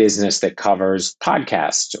media business that covers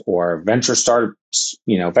podcasts or venture startups,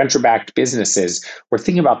 venture-backed businesses, we're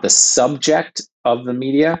thinking about the subject of the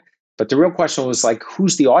media. But the real question was like,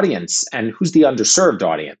 who's the audience and who's the underserved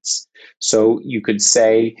audience? So you could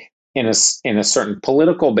say in a certain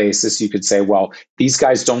political basis, you could say, well, these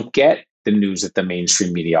guys don't get the news that the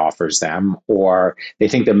mainstream media offers them, or they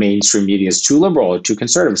think the mainstream media is too liberal or too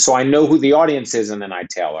conservative. So I know who the audience is, and then I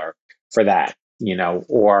tailor for that,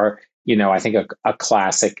 or, I think a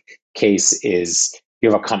classic case is you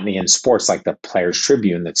have a company in sports like the Players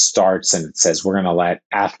Tribune that starts and it says, we're going to let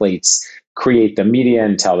athletes create the media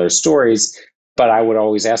and tell their stories. But I would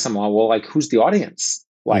always ask them, well, like, who's the audience?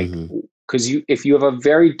 Like, because if you have a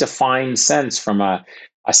very defined sense from a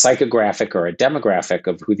psychographic or a demographic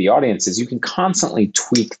of who the audience is, you can constantly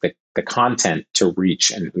tweak the content to reach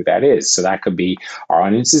and who that is. So that could be our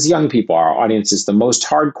audience is young people. Our audience is the most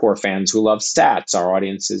hardcore fans who love stats. Our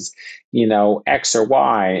audience is, X or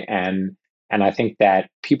Y. And I think that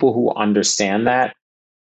people who understand that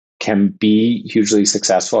can be hugely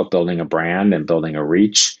successful at building a brand and building a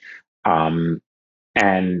reach. Um,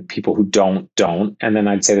 and people who don't. And then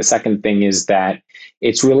I'd say the second thing is that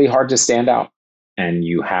it's really hard to stand out, and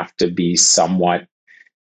you have to be somewhat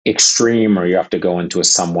extreme, or you have to go into a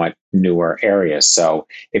somewhat newer area. So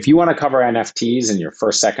if you want to cover NFTs in your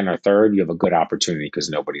first, second, or third, you have a good opportunity because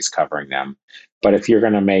nobody's covering them. But if you're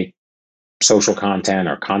going to make social content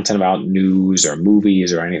or content about news or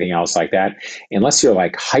movies or anything else like that, unless you're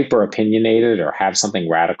like hyper opinionated or have something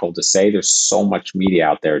radical to say, there's so much media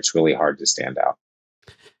out there, it's really hard to stand out.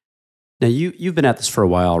 Now you've been at this for a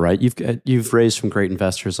while, right? You've raised from great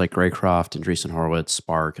investors like Greycroft, Andreessen Horowitz,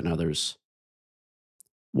 Spark, and others.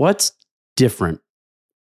 What's different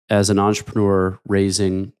as an entrepreneur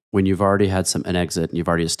raising when you've already had an exit and you've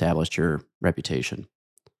already established your reputation?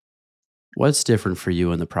 What's different for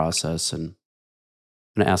you in the process? And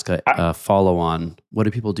I'm going to ask a follow on. What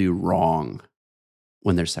do people do wrong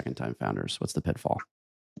when they're second time founders? What's the pitfall?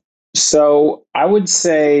 So I would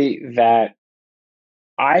say that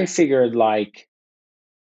I figured, like,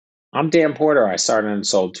 I'm Dan Porter. I started and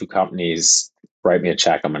sold 2 companies. Write me a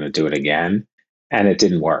check. I'm going to do it again. And it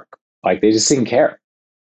didn't work. Like, they just didn't care.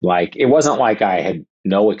 Like, it wasn't like I had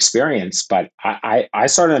no experience, but I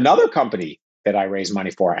started another company that I raised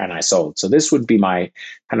money for and I sold. So this would be my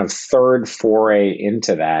kind of third foray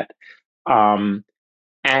into that.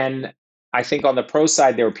 And I think on the pro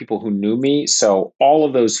side, there were people who knew me. So all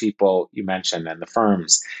of those people you mentioned and the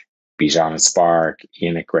firms, Bijan and Spark,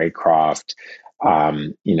 Ian at Greycroft,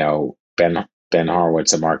 Ben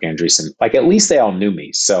Horowitz and Marc Andreessen, like, at least they all knew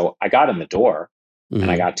me. So I got in the door and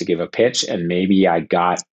I got to give a pitch, and maybe I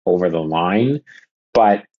got over the line.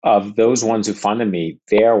 But of those ones who funded me,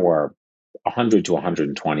 there were 100 to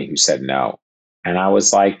 120 who said no. And I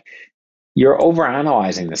was like, you're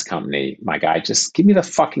overanalyzing this company, my guy. Just give me the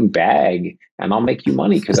fucking bag and I'll make you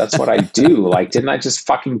money, because that's what I do. Like, didn't I just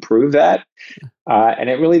fucking prove that? And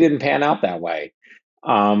it really didn't pan out that way.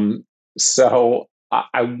 So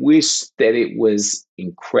I wish that it was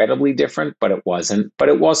incredibly different, but it wasn't. But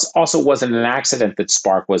it wasn't an accident that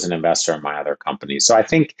Spark was an investor in my other company. So I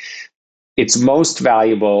think it's most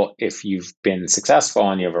valuable if you've been successful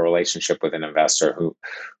and you have a relationship with an investor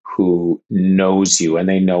who knows you and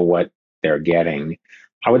they know what they're getting.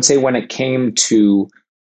 I would say when it came to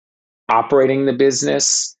operating the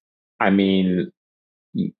business, I mean,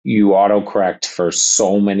 you autocorrect for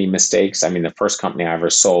so many mistakes. I mean, the first company I ever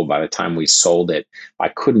sold, by the time we sold it, I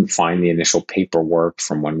couldn't find the initial paperwork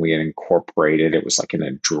from when we had incorporated. It was like in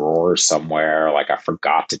a drawer somewhere. Like, I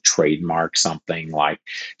forgot to trademark something. Like,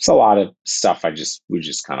 it's a lot of stuff we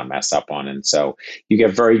just kind of mess up on. And so you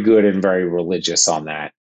get very good and very religious on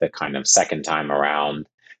that the kind of second time around.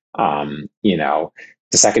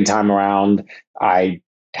 The second time around, I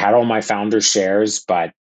had all my founders' shares,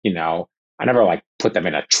 but I never like put them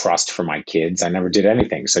in a trust for my kids. I never did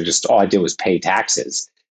anything. So just all I did was pay taxes.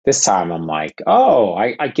 This time I'm like, oh,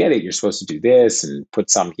 I get it. You're supposed to do this and put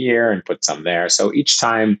some here and put some there. So each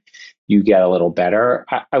time you get a little better.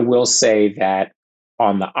 I will say that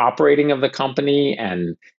on the operating of the company,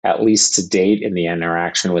 and at least to date in the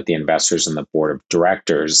interaction with the investors and the board of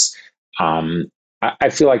directors,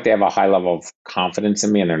 I feel like they have a high level of confidence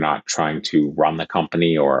in me, and they're not trying to run the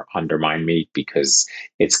company or undermine me, because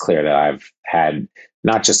it's clear that I've had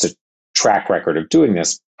not just a track record of doing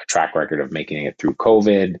this, a track record of making it through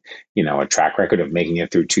COVID, a track record of making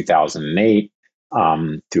it through 2008,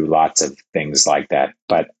 through lots of things like that.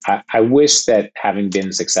 But I wish that having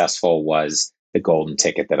been successful was the golden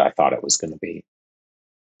ticket that I thought it was going to be.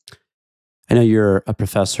 I know you're a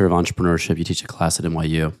professor of entrepreneurship. You teach a class at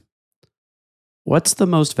NYU. What's the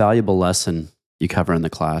most valuable lesson you cover in the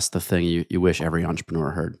class, the thing you wish every entrepreneur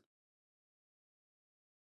heard?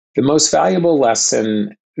 The most valuable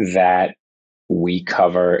lesson that we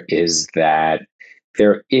cover is that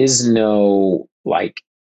there's no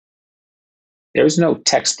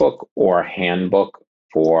textbook or handbook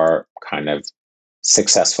for kind of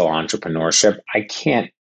successful entrepreneurship. I can't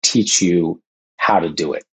teach you how to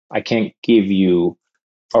do it. I can't give you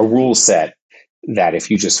a rule set that if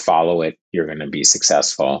you just follow it, you're going to be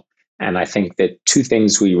successful. And I think that 2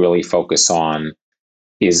 things we really focus on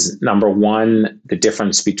is, number one, the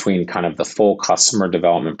difference between kind of the full customer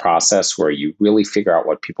development process, where you really figure out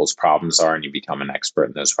what people's problems are and you become an expert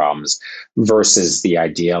in those problems, versus the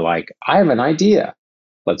idea like, I have an idea.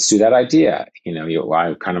 Let's do that idea.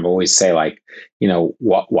 I kind of always say, like,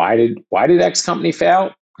 why did X company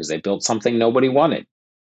fail? Because they built something nobody wanted.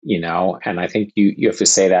 And I think you have to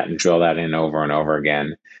say that and drill that in over and over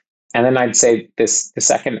again. And then I'd say the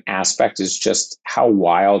second aspect is just how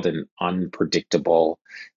wild and unpredictable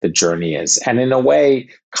the journey is. And in a way,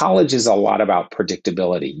 college is a lot about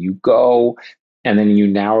predictability. You go and then you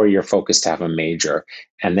narrow your focus to have a major,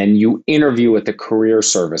 and then you interview at the career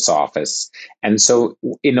service office. And so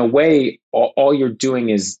in a way, all you're doing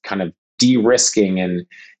is kind of de-risking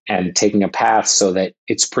and taking a path so that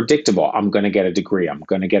it's predictable. I'm going to get a degree. I'm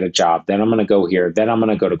going to get a job. Then I'm going to go here. Then I'm going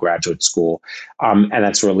to go to graduate school. And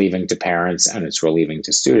that's relieving to parents and it's relieving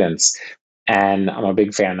to students. And I'm a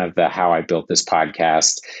big fan of the How I Built This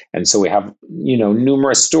podcast. And so we have,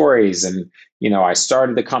 numerous stories. And, I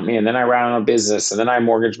started the company and then I ran a business and then I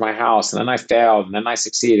mortgaged my house and then I failed and then I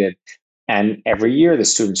succeeded. And every year the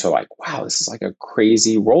students are like, wow, this is like a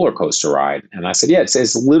crazy roller coaster ride. And I said, yeah,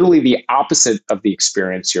 it's literally the opposite of the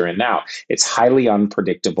experience you're in now. It's highly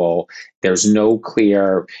unpredictable. There's no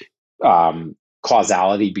clear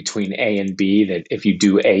causality between A and B, that if you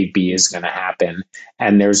do A, B is going to happen.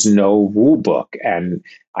 And there's no rule book. And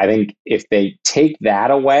I think if they take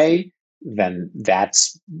that away, then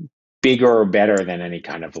that's bigger or better than any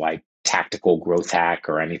kind of like tactical growth hack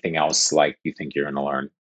or anything else like you think you're going to learn.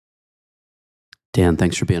 Dan,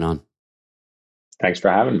 thanks for being on. Thanks for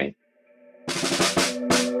having me.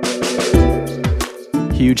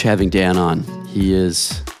 Huge having Dan on. He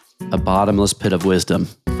is a bottomless pit of wisdom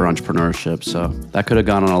for entrepreneurship. So that could have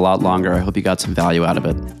gone on a lot longer. I hope you got some value out of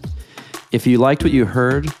it. If you liked what you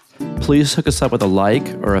heard, please hook us up with a like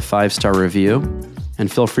or a 5-star review,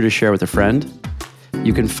 and feel free to share with a friend.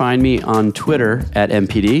 You can find me on Twitter at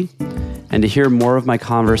MPD. And to hear more of my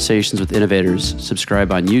conversations with innovators,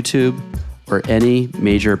 subscribe on YouTube or any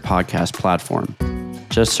major podcast platform.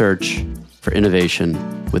 Just search for Innovation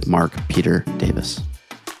with Mark Peter Davis.